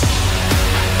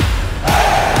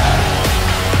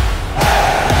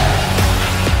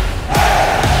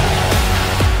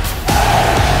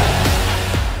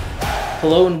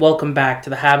Hello and welcome back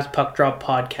to the Habs Puck Drop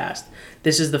podcast.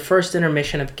 This is the first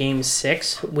intermission of Game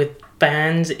 6 with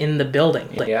fans in the building.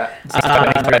 Yeah,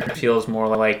 it feels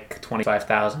more like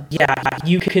 25,000. Yeah,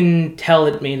 you can tell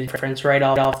it made a difference right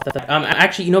off the...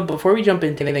 Actually, before we jump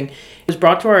into anything, it was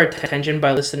brought to our attention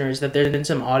by listeners that there's been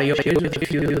some audio issues with a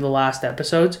few of the last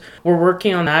episodes. We're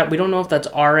working on that. We don't know if that's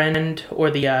our end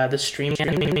or the stream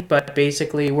end, but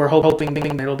basically we're hoping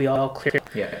it'll be all clear.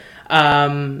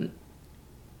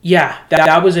 Yeah.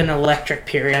 That was an electric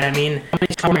period. I mean,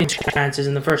 how many chances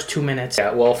in the first 2 minutes?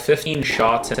 Yeah, well, 15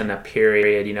 shots in a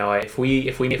period. If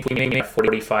we make a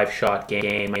 45 shot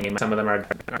game, some of them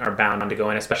are bound to go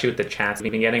in, especially with the chances.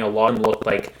 We've been getting a lot of them look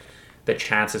like the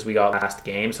chances we got last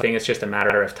game. So I think it's just a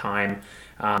matter of time.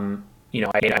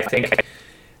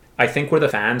 I think where the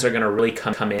fans are going to really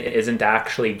come in isn't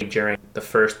actually during the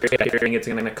first period. I think it's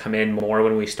going to come in more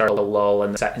when we start the lull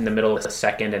in the middle of the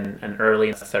second and early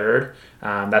in the third.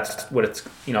 That's what it's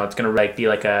it's going to be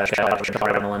like a shot of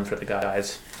adrenaline for the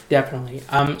guys. Definitely.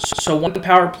 So one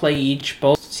power play each,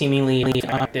 both seemingly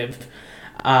active.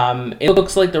 It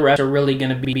looks like the refs are really going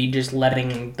to be just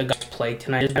letting the guys play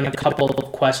tonight. There's been a couple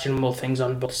of questionable things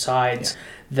on both sides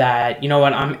that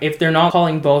if they're not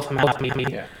calling both, I'm happy.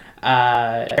 Yeah.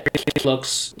 It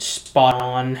looks spot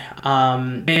on.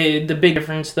 The big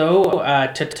difference though,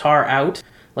 Tatar out.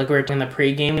 Like we were in the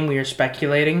pregame, we were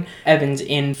speculating. Evans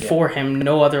in for him.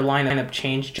 No other lineup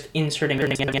change. Just inserting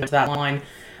into that line.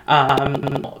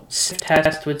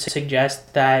 Test would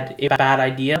suggest that it's a bad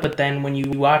idea, but then when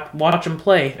you watch him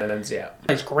play,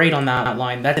 it's great on that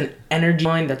line. That's an energy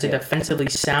line. That's a defensively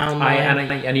sound line.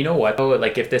 And you know what? Though,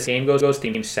 like if this game goes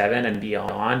to Game 7 and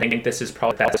beyond, I think this is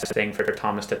probably the best thing for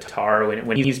Thomas Tatar.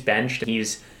 When he's benched,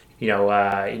 he's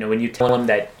when you tell him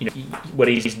that what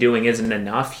he's doing isn't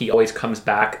enough, he always comes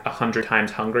back 100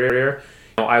 times hungrier.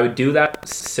 I would do that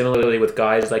similarly with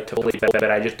guys like Toffoli, but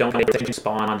I just don't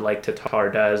respond like Tatar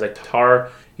does. Like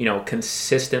Tatar,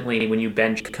 consistently when you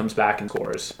bench, he comes back and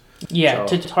scores. Yeah,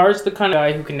 so Tatar's the kind of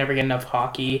guy who can never get enough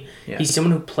hockey. Yeah. He's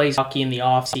someone who plays hockey in the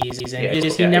off season.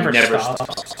 He never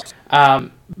stops.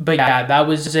 But that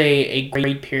was a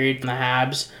great period from the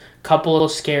Habs. Couple of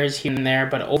scares here and there,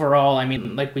 but overall, I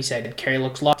mean, like we said, Carey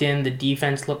looks locked in. The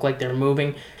defense looked like they're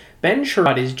moving. Ben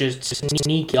Sherratt is just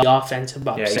sneaky offensive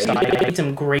upside. He made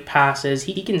some great passes.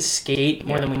 He can skate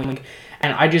more than we think.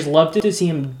 And I just loved to see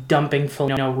him dumping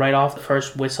Foligno right off the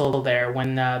first whistle there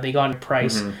when they got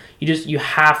Price. Mm-hmm. You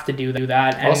have to do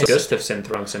that. And also, Gustafsson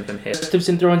throwing some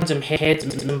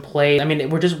hits. Some plays. I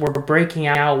mean, we're breaking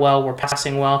out well. We're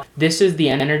passing well. This is the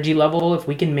energy level. If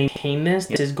we can maintain this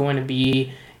is going to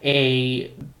be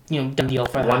a done deal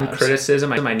for one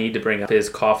criticism I need to bring up is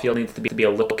Caulfield needs to be a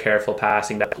little careful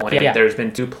passing that point. Yeah. There's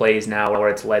been 2 plays now where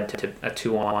it's led to a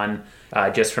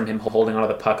 2-on-1 just from him holding onto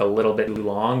the puck a little bit too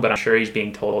long, but I'm sure he's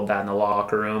being told that in the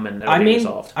locker room and it'll be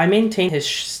resolved. I maintain his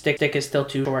stick is still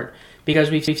too short because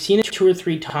we've seen it 2 or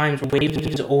 3 times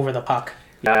waves over the puck.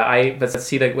 Yeah, but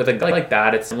see, like with a guy like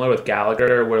that, it's similar with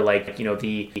Gallagher, where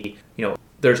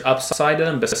there's upside to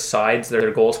them besides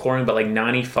their goal scoring, but like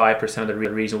 95% of the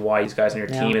reason why these guys on your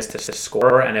team is to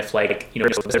score, and if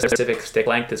specific stick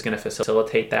length is going to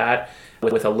facilitate that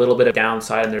with a little bit of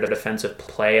downside in their defensive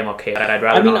play, I'm okay. I'd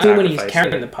rather not when he's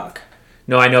carrying the puck.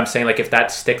 No, I know. I'm saying if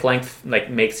that stick length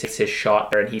makes his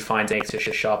shot better, and he makes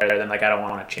his shot better, then I don't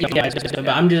want to change. But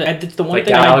I'm just it's the one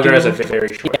thing Gallagher has a very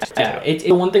short stick. Yeah, it's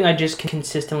the one thing I just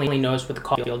consistently notice with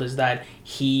Caulfield is that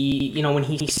he, when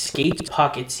he skates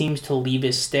puck, it seems to leave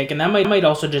his stick, and that might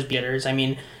also just be jitters. I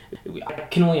mean, I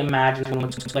can only imagine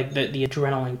what's like the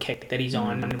adrenaline kick that he's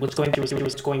on and what's going through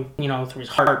his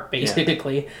heart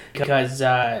basically. Because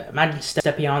imagine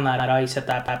stepping on that ice at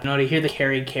that to hear the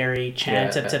carry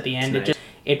chants at the end. Nice.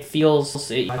 It feels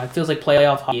like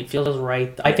playoff hockey. It feels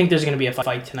right. I think there's going to be a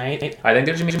fight tonight. I think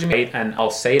there's going to be a fight, and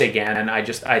I'll say it again. And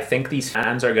I think these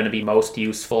fans are going to be most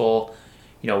useful.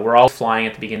 We're all flying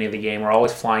at the beginning of the game. We're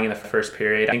always flying in the first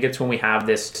period. I think it's when we have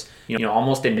this,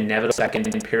 almost inevitable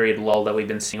second period lull that we've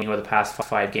been seeing over the past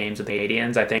 5 games with the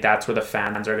Canadiens. I think that's where the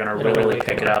fans are going to really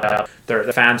pick it up.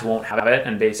 The fans won't have it,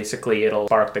 and basically it'll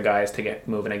spark the guys to get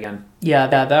moving again. Yeah,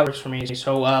 that works for me.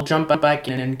 So I'll jump back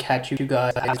in and catch you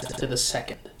guys to the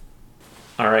second.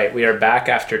 All right, we are back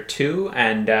after 2,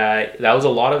 and that was a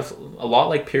lot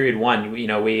like period 1.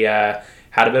 We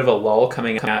had a bit of a lull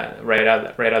coming right out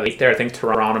of the gate there. I think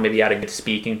Toronto maybe had a good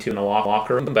speaking to in the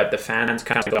locker room, but the fans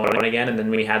kind of going again, and then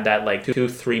we had that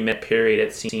 2-3 minute period,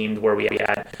 it seemed, where we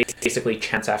had basically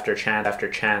chance after chance after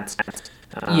chance.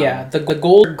 The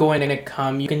goals are going to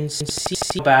come. You can see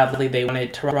how badly they want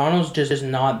it. Toronto's just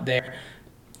not there.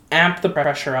 Amp the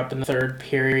pressure up in the third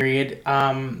period.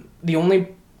 The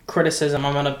only criticism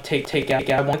I'm gonna take out.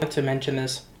 I wanted to mention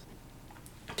this.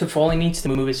 Toffoli needs to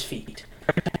move his feet.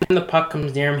 When the puck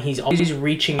comes near him, he's always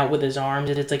reaching out with his arms.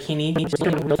 It's like he needs to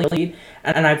really lead.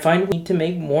 And I find we need to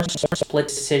make more split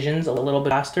decisions a little bit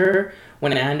faster.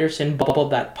 When Anderson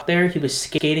bubbled that puck there, he was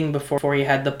skating before he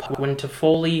had the puck. When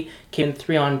Toffoli came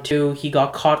 3-on-2, he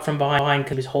got caught from behind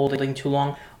because he was holding too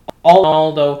long. All in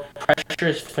all, though, pressure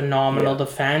is phenomenal. Yeah. The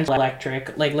fans are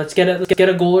electric. Like, let's get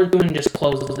a goal or two and just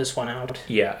close this one out.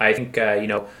 Yeah, I think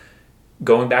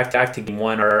going back to game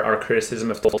one, our criticism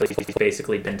of Toffoli has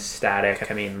basically been static.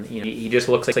 I mean, he just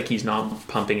looks like he's not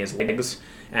pumping his legs,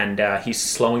 and he's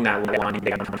slowing that line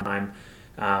down time.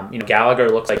 Gallagher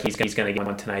looks like he's going to get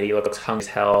one tonight. He looks hung as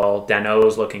hell.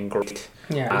 Danault's looking great.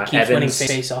 Yeah, he keeps winning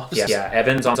face-offs. Yeah,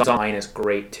 Evans on the line is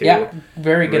great too. Yeah,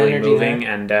 very good really energy moving,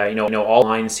 there. And all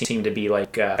lines seem to be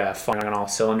like firing on all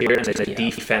cylinders, and the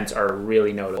defense are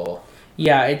really notable.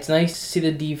 Yeah, it's nice to see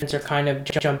the defense are kind of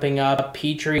jumping up.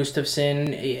 Petrie,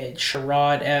 Gustafsson,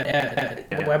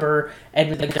 Sherrod, Weber,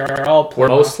 Edmonds, they're all playing.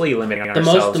 We're mostly limiting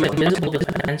ourselves. The most visible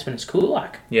defenseman is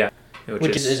Kulak. Yeah.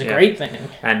 Which is a great thing.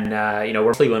 And,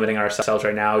 we're really limiting ourselves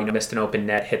right now. Missed an open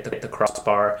net, hit the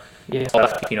crossbar. Yeah.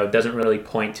 Doesn't really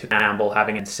point to Campbell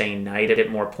having an insane night.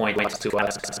 It more points to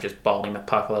us just balling the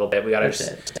puck a little bit. We got to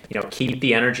just, keep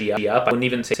the energy up. I wouldn't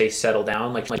even say settle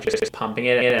down, like just pumping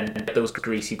it and get those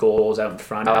greasy goals out in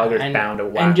front. Gallagher's bound to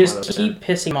whack. And just keep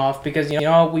pissing off because,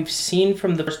 we've seen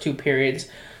from the first two periods,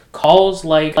 calls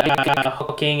like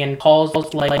hooking and calls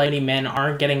like Lady Men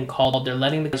aren't getting called. They're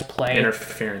letting the guys play.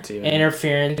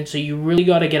 Interference. So you really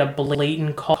got to get a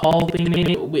blatant call.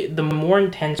 The more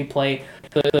intense we play,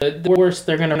 the worse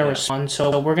they're going to respond.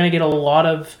 So we're going to get a lot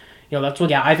of... that's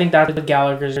what I think that's what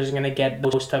Gallagher is going to get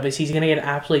most of. Is he's going to get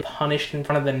absolutely punished in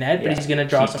front of the net, but he's going to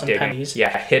draw some penalties.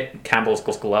 Yeah, hit Campbell's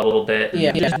glove a little bit.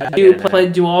 Yeah,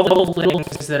 do all the little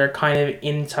things that are kind of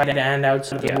inside and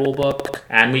outside of the rule book.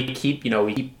 And we keep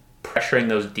pressuring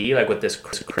those D, like with this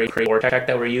crazy forecheck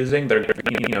that we're using, they're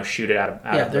gonna shoot it out.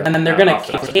 And then they're gonna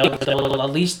kick it. At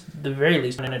the very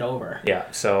least, win it over. Yeah.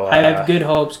 So I have good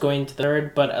hopes going to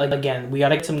third, but again, we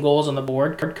gotta get some goals on the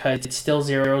board because it's still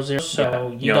 0-0.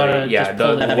 So you gotta. Yeah.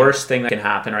 The worst thing that can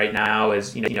happen right now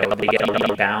is they get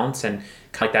a bounce and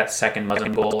kind of like that second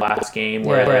Muzzin goal last game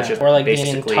where it's just or like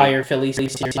basically the entire Philly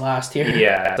series last year.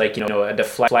 Yeah, like a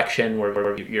deflection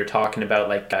where you're talking about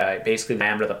like basically the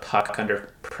diameter of the puck under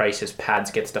Price's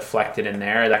pads gets deflected in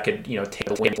there. That could take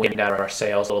the wind out of our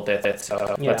sails a little bit.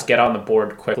 So let's get on the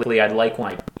board quickly. I'd like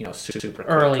one super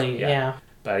early. Yeah.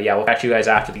 But we'll catch you guys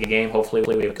after the game. Hopefully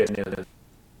we have good news.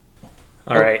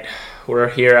 All right, we're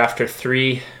here after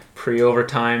 3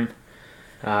 pre-overtime.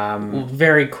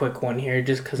 Very quick one here,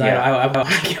 just because I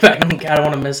don't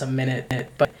want to miss a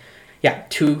minute. But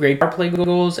 2 great power play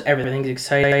goals. Everything's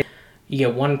exciting. You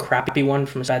get 1 crappy one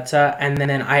from Spezza, and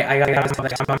then I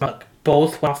got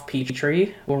both went off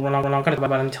Petrie. We're not going to talk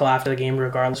about it until after the game,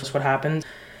 regardless of what happens.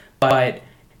 But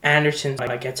Anderson's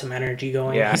get some energy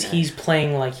going. Yeah, he's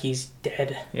playing like he's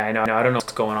dead. Yeah, I know. I don't know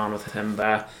what's going on with him,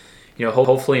 but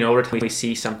hopefully in overtime we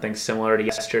see something similar to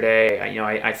yesterday.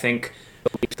 I think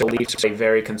the Leafs are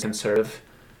very conservative,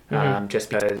 just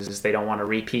because they don't want a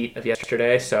repeat of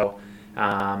yesterday. So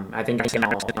I think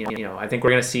I think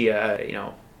we're gonna see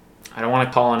I don't want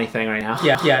to call anything right now.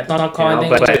 Yeah, not call anything.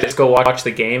 But just go watch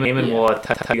the game, and we'll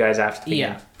tell you guys after the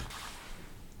game.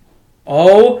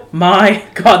 Oh my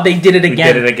God! They did it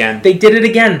again. They did it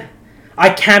again.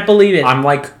 I can't believe it. I'm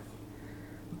like,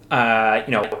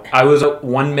 I was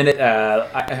 1 minute.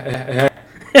 I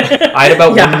had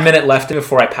about 1 minute left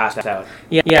before I passed out.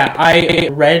 Yeah. I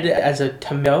read as a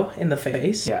tomato in the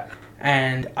face. Yeah.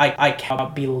 And I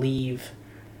cannot believe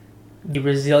the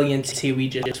resiliency we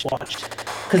just watched.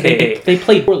 Because they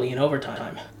played poorly in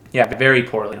overtime. Yeah, very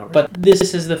poorly in overtime. But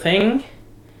this is the thing.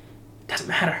 Doesn't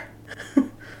matter.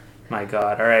 My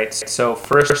God. All right. So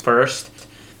first,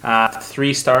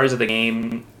 3 stars of the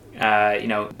game.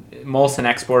 Molson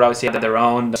Export obviously had their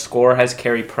own. The score has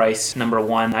Carey Price number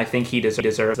 1. I think he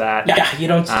deserves that. Yeah, you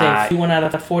don't say 1 out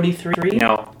of 43.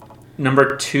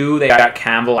 Number 2, they got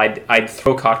Campbell. I'd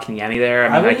throw Kotkaniemi there.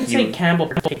 I wouldn't say Campbell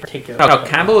particularly. No,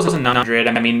 Campbell was a 900.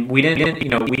 I mean, we didn't.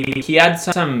 He had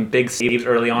some big saves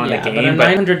early on in the game. But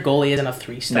a 900 goalie isn't a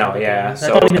 3-star. No, yeah. That's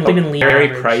so even Carey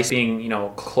Price being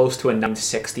close to a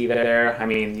 960 there. I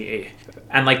mean,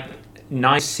 and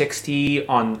 960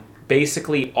 on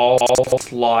basically all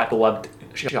slot gloved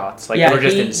shots. They were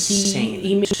just insane.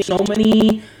 He made so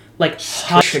many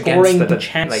high scoring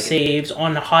chance saves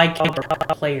on high caliber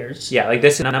players. Yeah,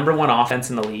 this is number 1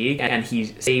 offense in the league, and he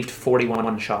saved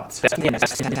 41 shots. That's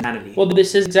insanity. Well,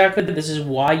 this is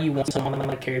why you want someone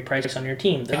like Carey Price on your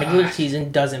team. The regular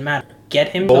season doesn't matter. get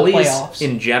him to the playoffs.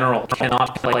 In general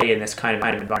cannot play in this kind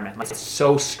of environment. Like, it's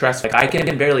so stressful. Like, I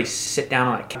can barely sit down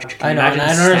on a couch. I know.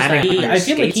 I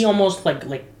feel like he almost like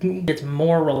gets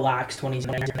more relaxed when he's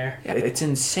in there. Yeah, it's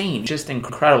insane, just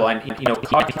incredible. And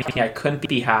I couldn't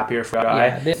be happier for a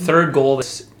guy. Yeah, third goal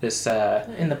this in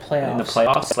the playoffs. In the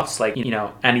playoffs, like,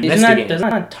 and he missed a game. Doesn't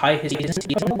that tie his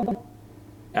season?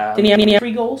 Didn't he have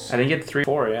 3 goals? I think he had 3 or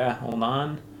 4. Yeah, hold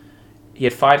on. He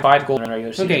had 5 goals in a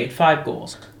regular season. Okay, 5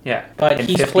 goals. Yeah, but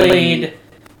he's played.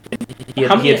 He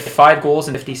had 5 goals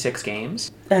in 56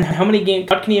 games. And how many games?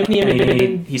 What can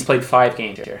he? He's played 5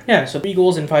 games here. Yeah, so 3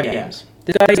 goals in 5 games.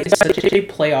 This guy is such a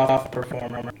playoff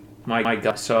performer. My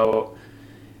God, so.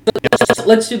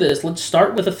 Let's do this. Let's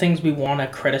start with the things we want to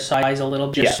criticize a little,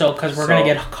 because we're gonna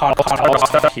get caught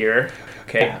up here.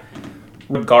 Okay. Yeah.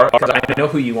 Regardless, I know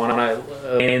who you want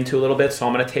to lean into a little bit, so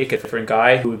I'm going to take a different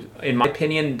guy who, in my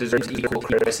opinion, deserves equal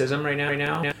criticism right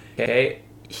now. Okay,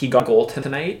 he got a goal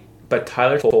tonight, but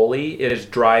Tyler Toffoli is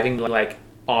driving like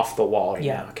off the wall right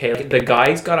now. Okay, like, the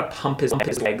guy's got to pump his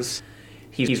legs.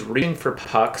 He's reaching for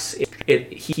pucks.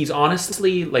 He's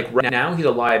honestly, like, right now, he's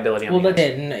a liability. Well, that's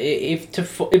it. And if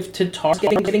Tatar's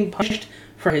getting punched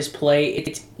for his play,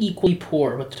 it's equally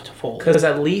poor with Toffoli. Because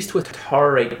at least with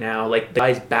Tatar right now, like, the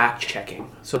guy's back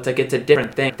checking, so it's like it's a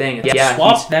different thing.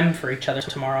 Swap them for each other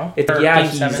tomorrow.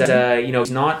 He's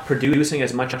not producing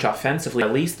as much offensively.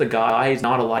 At least the guy is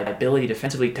not a liability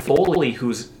defensively. Toffoli,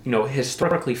 who's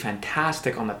historically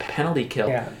fantastic on the penalty kill.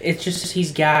 Yeah, it's just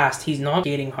he's gassed. He's not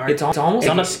skating hard. It's almost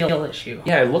not a skill issue.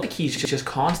 Yeah, it looks like he's just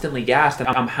constantly gassed, and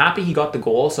I'm happy he got the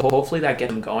goal. So hopefully that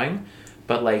gets him going.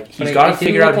 But like he's got to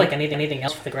figure out like anything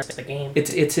else for the rest of the game.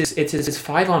 It's his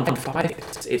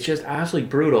 5-on-5. It's just absolutely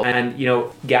brutal. And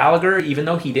Gallagher, even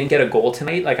though he didn't get a goal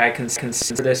tonight, like I can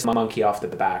consider this monkey off the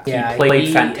back. Yeah, he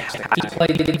played fantastic. He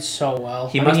played so well.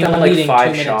 He must have had like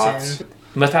 5 shots.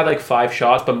 He must have had like 5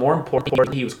 shots. But more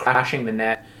importantly, he was crashing the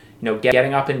net.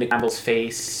 Getting up into Campbell's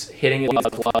face, hitting it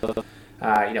with his glove.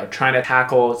 Trying to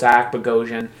tackle Zach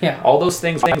Bogosian. Yeah, all those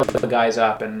things lift the guys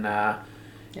up and.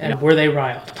 Were they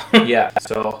riled? Yeah,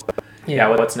 so... Yeah,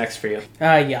 what's next for you?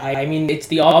 I mean, it's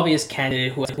the obvious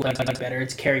candidate who I like better.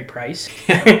 It's Carey Price.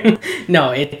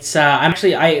 No, it's...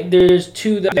 there's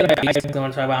 2 that I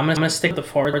want to talk about. I'm going to stick with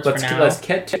the forwards for now. Let's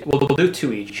get to... We'll do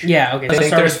 2 each. Yeah, okay. I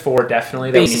think there's 4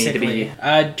 definitely that we need to be...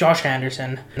 Josh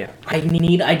Anderson. Yeah.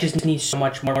 I just need so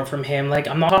much more from him. Like,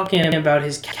 I'm not talking about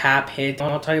his cap hit. I'm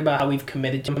not talking about how we've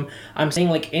committed to him. I'm saying,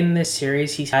 like, in this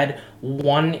series, he's had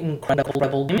 1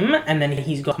 incredible game, and then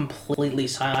he's gone completely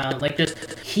silent. Like, just...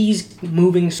 He's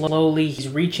moving slowly. He's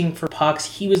reaching for pucks.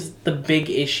 He was the big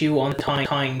issue on the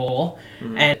tying goal,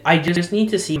 and I just need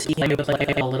to see him with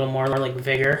like a little more like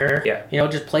vigor. Yeah.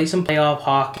 Just play some playoff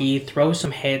hockey, throw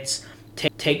some hits,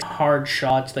 take hard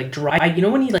shots, like drive.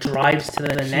 When he like drives to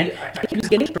the net, he was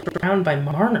getting around by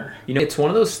Marner. It's one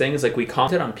of those things like we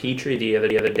commented on Petrie the other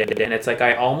day, and it's like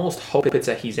I almost hope it's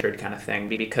a he's injured kind of thing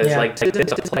because like this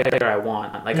is the player I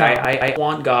want. Like I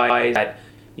want guys that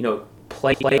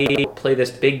play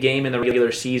this big game in the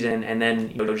regular season and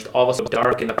then just all of a sudden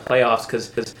dark in the playoffs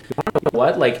because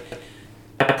what like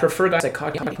I prefer guys like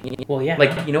Kotkaniemi. Well, yeah.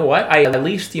 Like what I at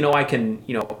least I can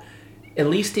at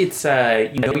least it's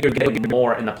you're getting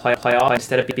more in the playoff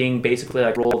instead of being basically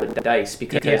like roll the dice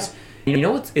because.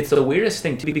 It's the weirdest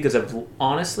thing too because of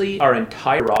honestly our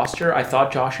entire roster. I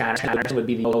thought Josh Anderson would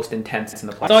be the most intense in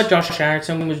the playoffs. I thought Josh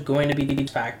Anderson was going to be the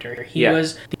X factor. He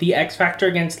was the X factor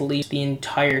against the Leafs the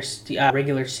entire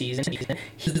regular season.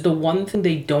 He's the one thing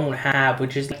they don't have,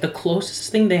 which is the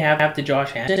closest thing they have to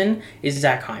Josh Anderson is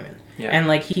Zach Hyman. Yeah. And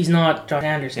like he's not Josh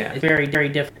Anderson. Yeah. It's very, very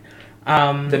different.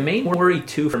 The main worry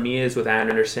too for me is with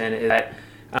Anderson is that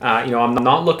I'm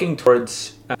not looking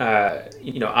towards.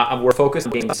 We're focused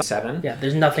on Game 7. Yeah,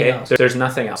 there's nothing else. There's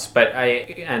nothing else. But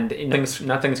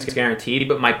nothing's guaranteed.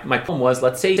 But my problem was,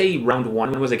 let's say round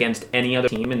 1 was against any other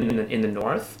team in the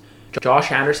North.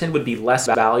 Josh Anderson would be less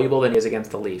valuable than he is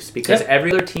against the Leafs because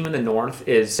every other team in the North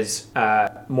is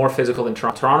more physical than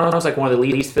Toronto. Toronto is like one of the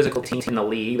least physical teams in the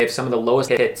league. They have some of the lowest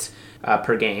hits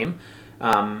per game.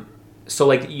 So,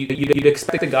 like, you'd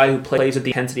expect a guy who plays with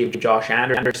the intensity of Josh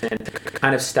Anderson to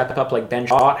kind of step up like Ben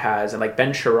Sherratt has. And, like,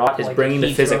 Ben Sherratt is bringing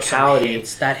the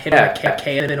physicality that hit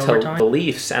to the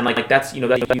Leafs. And, like, that's, you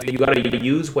got to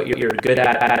use what you're good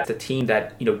at the team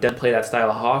that, doesn't play that style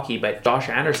of hockey. But Josh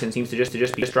Anderson seems to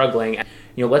just be struggling. And,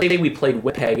 let's say we played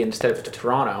Winnipeg instead of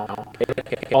Toronto.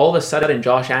 All of a sudden,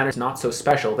 Josh Anderson's not so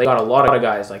special. They got a lot of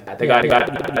guys like that. They got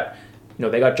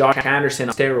they got Josh Anderson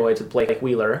on steroids with Blake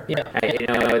Wheeler. Yeah.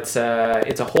 It's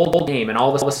a whole game, and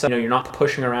all of a sudden, you're not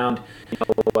pushing around,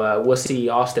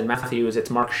 wussy Austin Matthews. It's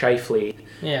Mark Scheifele.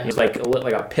 Yeah. He's like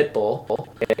a pit bull.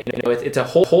 It's a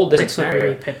whole different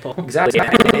scenario. Pit bull. Exactly.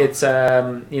 It's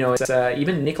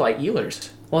even Nikolai Ehlers.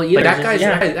 Well, Ehlers,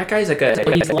 that guy's like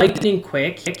he's lightning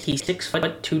quick. He's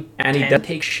 6'2", and he doesn't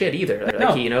take shit either.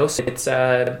 No. So it's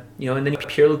and then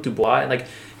Pierre-Luc Dubois, and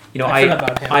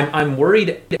I'm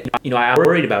worried. I'm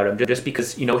worried about him just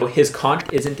because his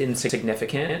contract isn't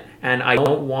insignificant, and I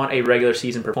don't want a regular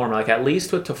season performer. Like, at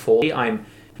least with Toffoli, I'm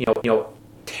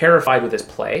terrified with his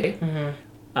play. Mm-hmm.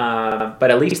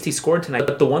 But at least he scored tonight.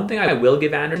 But the one thing I will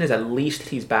give Anderson is at least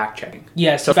he's back checking.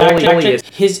 Yes, Toffoli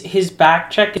is his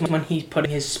back check is when he's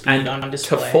putting his speed on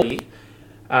display.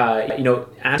 Toffoli,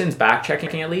 Anderson's back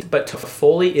checking at least, but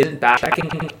Toffoli isn't back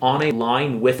checking on a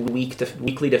line with weak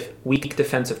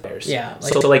defensive players. Yeah.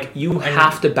 So you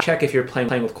have to back check if you're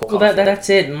playing with Cole. Well, that's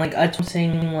it, and I'm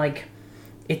saying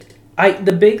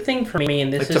the big thing for me,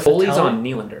 and this is Toffoli's on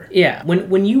Nylander. Yeah,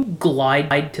 when you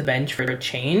glide to the bench for a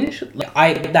change,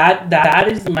 that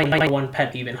is my one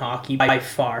pet peeve in hockey by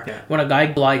far. Yeah. When a guy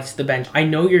glides to the bench, I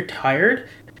know you're tired.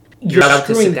 You're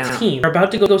screwing the team. You're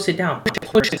about to go sit down.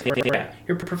 Push it. Yeah.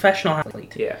 You're a professional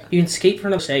athlete. Yeah. You can skate for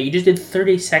another set. You just did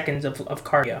 30 seconds of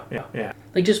cardio. Yeah.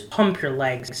 Just pump your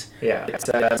legs. Yeah.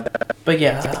 But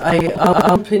yeah,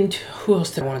 I'm into, who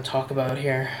else did I want to talk about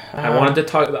here? I wanted to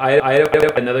talk. I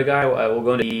have another guy. We'll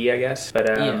go into E, I guess. But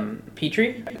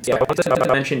Petrie. Yeah, I wanted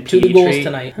to mention Petrie. 2 goals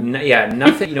tonight.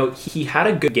 Nothing. He had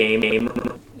a good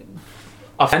game.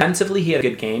 Offensively, he had a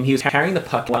good game. He was carrying the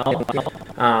puck well.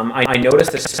 I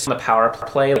noticed this on the power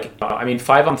play.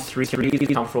 5-on-3 is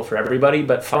comfortable for everybody,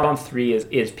 but 5-on-3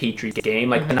 is Petrie's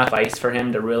game. Enough ice for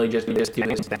him to really just do his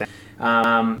thing.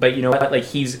 But you know what?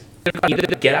 He's either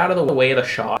to get out of the way of the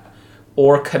shot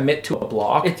or commit to a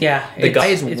block. The guy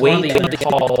is way too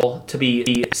tall to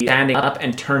be standing up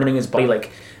and turning his body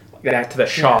back to the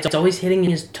shot. It's always hitting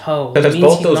his toe. Because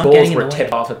both those goals were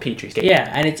tipped off of Petrie's skate.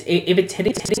 Yeah, and if it's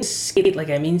hitting his skate,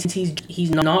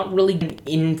 he's not really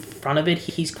in front of it.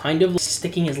 He's kind of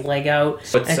sticking his leg out.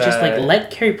 So it's just let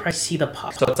Carey Price see the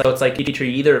puck. So it's like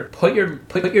Petrie, either put your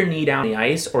knee down the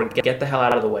ice or get the hell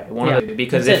out of the way. One of the two.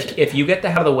 Because if you get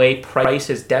the hell out of the way, Price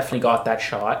has definitely got that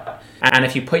shot. And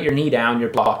if you put your knee down, you're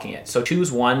blocking it. So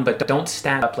choose one, but don't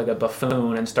stand up like a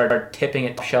buffoon and start tipping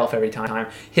it to shelf every time.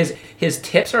 His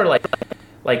tips are like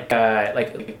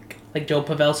Joe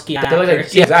Pavelski.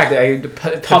 Exactly.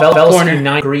 Pavelski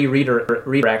 9-degree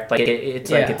redirect.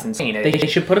 It's insane. They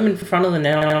should put him in front of the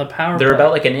net on the power play. They're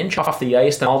about an inch off the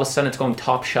ice, then all of a sudden it's going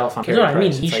top shelf on Carey Price. I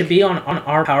mean, he should be on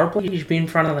our power play. He should be in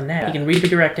front of the net. He can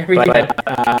redirect everything.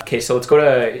 Okay, so let's go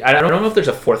to. I don't know if there's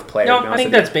a fourth player. No, I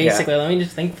think that's basically. Let me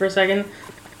just think for a second.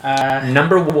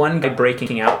 Number one guy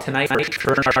breaking out tonight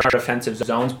for defensive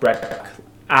zones, Brett.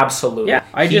 Absolutely. Yeah,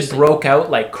 he broke out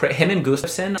him and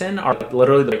Gustafsson are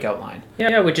literally the breakout line.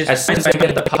 Yeah, which is as soon as they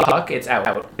get the puck, it's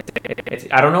out.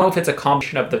 I don't know if it's a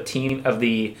combination of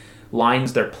the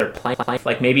lines they're playing,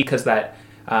 maybe because that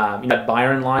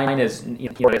Byron line is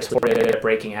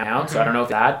breaking out. So I don't know if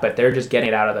that, but they're just getting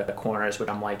it out of the corners, which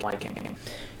I'm liking.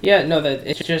 Yeah, no, that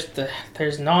it's just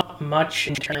there's not much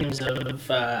in terms of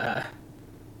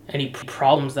any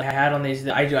problems that I had on these.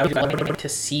 I would like to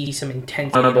see some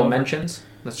intensity. Honorable mentions.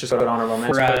 Let's just go to honorable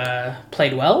mentions.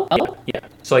 Played well. Yeah.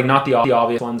 So not the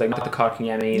obvious ones, not the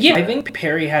Kotkaniemi. Yeah, I think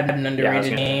Perry had an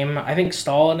underrated game. I think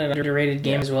Stahl had an underrated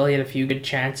game as well. He had a few good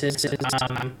chances.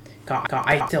 Ben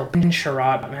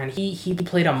Sherratt, man, he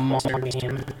played a monster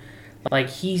game.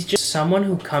 He's just someone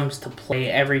who comes to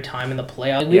play every time in the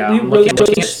playoffs.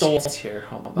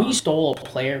 We stole a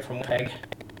player from Winnipeg.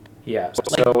 Yeah,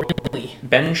 so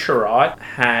Ben Sherratt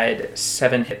had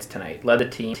 7 hits tonight, led the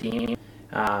team.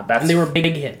 And they were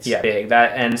big hits. Yeah, big.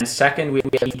 And second, we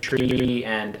have Petrie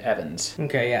and Evans.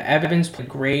 Okay, yeah, Evans played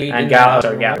great. And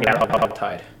Gallagher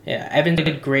tied. Yeah, Evans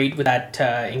did great with that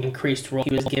increased role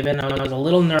he was given. I was a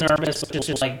little nervous, just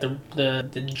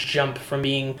the jump from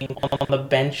being on the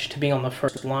bench to being on the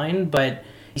first line, but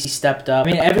he stepped up.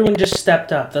 I mean, everyone just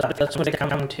stepped up. That's what it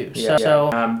comes down to. Yeah. So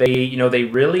they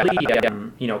really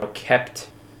kept.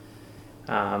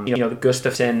 The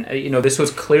Gustafsson. This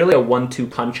was clearly a 1-2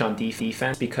 punch on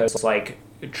defense because try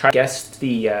to guess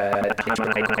the time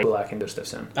on Kulak and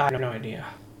Gustafsson. I have no idea.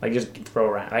 Just throw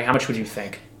around. How much would you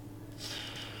think?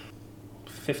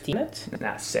 15 minutes?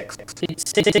 Nah, 6.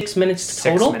 It's 6 minutes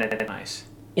total. 6 minutes, nice.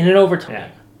 In an overtime. Yeah.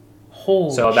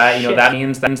 Holy so that shit. that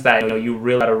means that you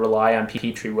really got to rely on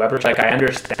Petrie Weber. Like, I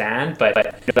understand, but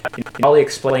it probably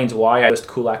explains why I used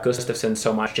Kulak Gustafsson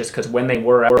so much. Just because when they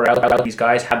were out, these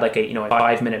guys had like a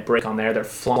 5-minute break on there. They're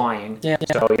flying. Yeah.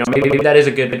 So maybe that is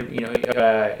a good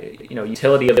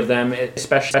utility of them,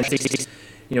 especially.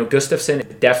 Gustafsson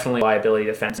is definitely a liability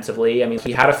defensively. I mean,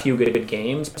 he had a few good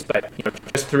games, but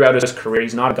just throughout his career,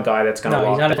 he's not a guy that's going to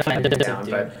lock the defense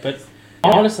down. But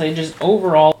honestly, just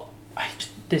overall,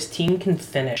 this team can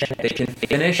finish. They can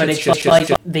finish, but it's just like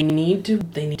they need to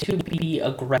be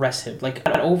aggressive. Like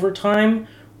at overtime,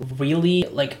 really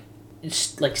like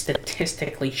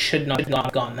statistically should not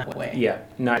have gone that way. Yeah,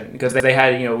 not because they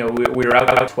had we were out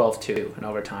 12-2 in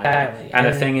overtime. And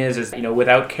the thing is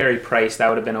without Carey Price, that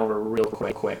would have been over real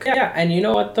quick. Yeah, and you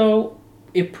know what though,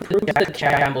 it proves that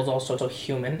Campbell's also so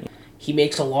human. He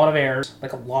makes a lot of errors,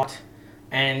 like a lot,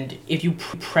 and if you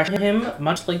pressure him,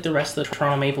 much like the rest of the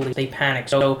Toronto Maple Leafs, they panic.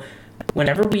 So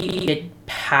whenever we get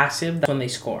passive, that's when they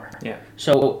score. Yeah.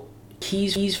 So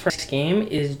keys for this game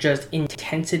is just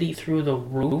intensity through the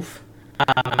roof.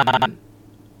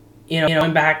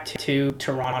 Going back to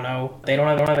Toronto, they don't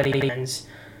have any defense.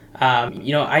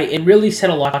 It really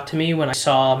said a lot to me when I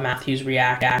saw Matthews'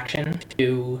 reaction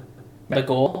to the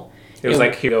goal. It was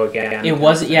like, here we go again. It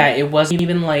wasn't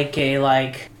even like a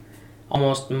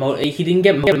almost he didn't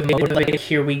get motivated.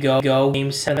 Here we go,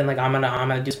 game 7. Like I'm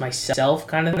gonna do this myself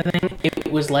kind of thing.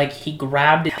 It was like he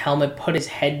grabbed his helmet, put his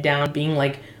head down, being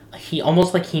like he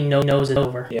almost like he knows it's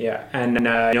over. Yeah, and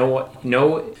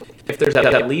if there's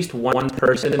at least one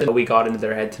person that we got into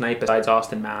their head tonight besides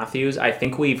Austin Matthews, I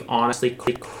think we've honestly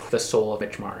crushed the soul of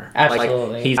Mitch Marner.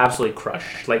 Absolutely. Like, he's absolutely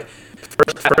crushed. Like,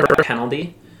 first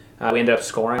penalty, we ended up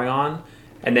scoring on,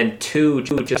 and then 2,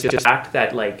 just the fact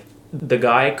that, like, the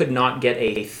guy could not get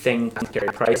a thing from Carey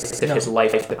Price if his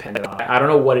life depended on it. I don't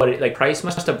know what it, like, Price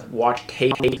must have watched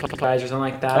tape guys or something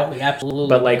like that. Oh, absolutely.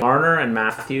 But like Marner and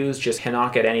Matthews just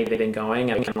cannot get anything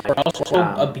going. And we're also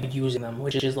abusing them,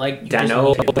 which is like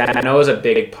Dano is a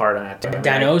big part of that.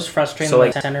 Dano's frustrating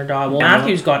with center dog. Well,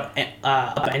 Matthews got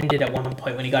upended at one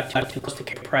point when he got too close to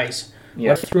Carey Price.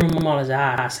 Yeah. Threw him on his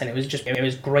ass, and it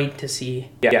was great to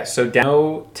see. Yeah. So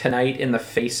Dano tonight in the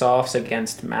face-offs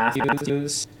against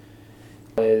Matthews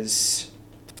is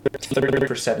 30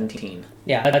 for 17.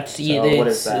 Yeah, what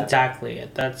is that? Exactly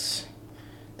it. That's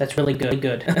really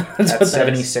good. That's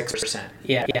 76%.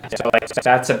 Yeah. So like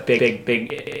that's a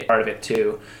big part of it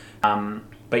too.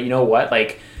 But you know what?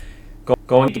 Like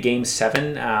going to Game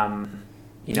 7,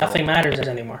 nothing matters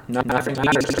anymore. Nothing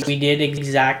matters. We did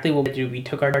exactly what we did. We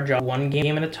took our job one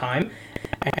game at a time.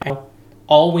 And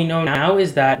all we know now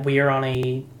is that we are on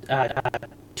a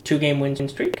 2-game win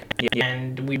streak,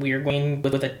 and we are going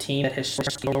with a team that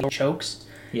historically chokes.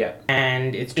 Yeah,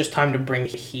 and it's just time to bring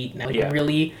the heat now.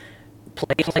 Really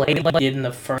play like we did in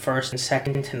the first and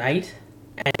second tonight,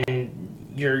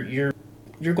 and you're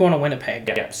going to Winnipeg.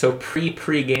 Yeah. So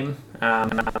pre-game, we're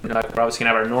obviously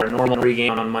gonna have our normal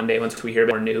pre-game on Monday once we hear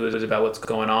more news about what's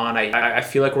going on. I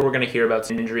feel like we're gonna hear about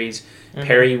some injuries. Mm-hmm.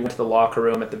 Perry went to the locker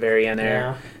room at the very end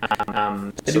there.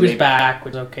 Yeah. He was back,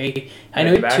 which was okay. I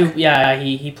know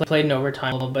he played in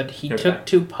overtime a little, but he took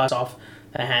 2 putts off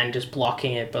the hand, just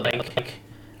blocking it. But I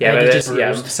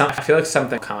feel like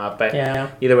something come up. But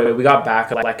either way, we got back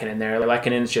Lehkonen in there.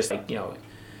 Lehkonen's just like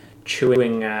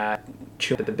chewing at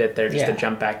the bit there just to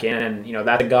jump back in, and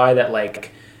that's a guy that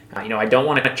like. I don't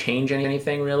want to change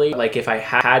anything really. Like if I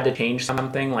had to change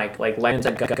something, like Len's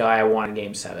a guy I want in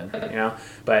Game 7.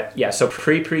 But yeah. So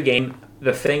pre-game,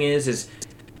 the thing is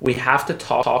we have to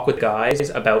talk with guys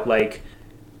about like,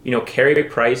 Carey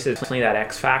Price is definitely that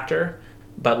X factor,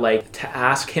 but like to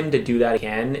ask him to do that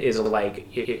again is like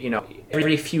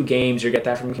every few games you get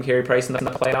that from Carey Price in the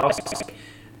playoffs. Like,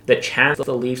 the chance that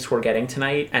the Leafs were getting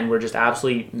tonight and we're just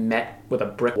absolutely met with a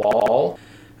brick wall.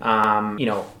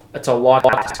 It's a lot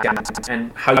to ask,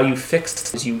 and how you fix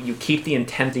this is you keep the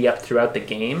intensity up throughout the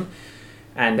game,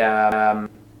 and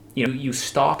you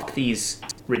stop these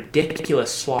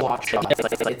ridiculous slot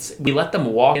shots. We let them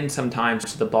walk in sometimes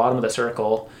to the bottom of the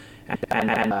circle,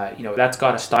 and that's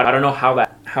got to stop. I don't know how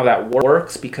that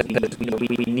works because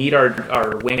we need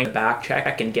our wing back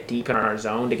check and get deep in our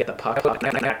zone to get the puck.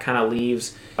 That kind of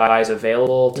leaves guys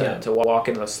available to walk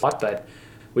into the slot, but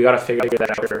we got to figure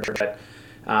that out for sure. But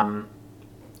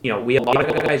we a lot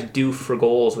of guys do for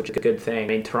goals, which is a good thing. I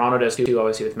mean, Toronto does too,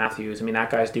 obviously, with Matthews. I mean,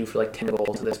 that guy's due for like 10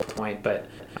 goals at this point. But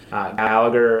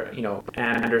Gallagher,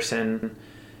 Anderson.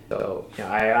 So,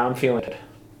 I'm feeling it.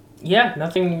 Yeah,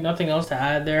 nothing else to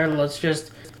add there. Let's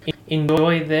just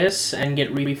enjoy this and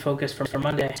get refocused for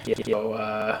Monday.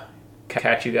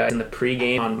 Catch you guys in the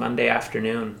pregame on Monday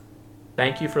afternoon.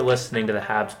 Thank you for listening to the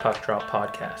Habs Puck Drop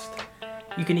podcast.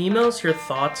 You can email us your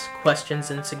thoughts,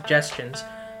 questions, and suggestions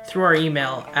through our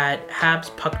email at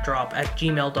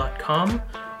habspuckdrop@gmail.com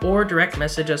or direct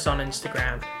message us on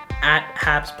Instagram at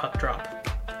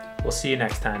habspuckdrop. We'll see you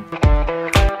next time.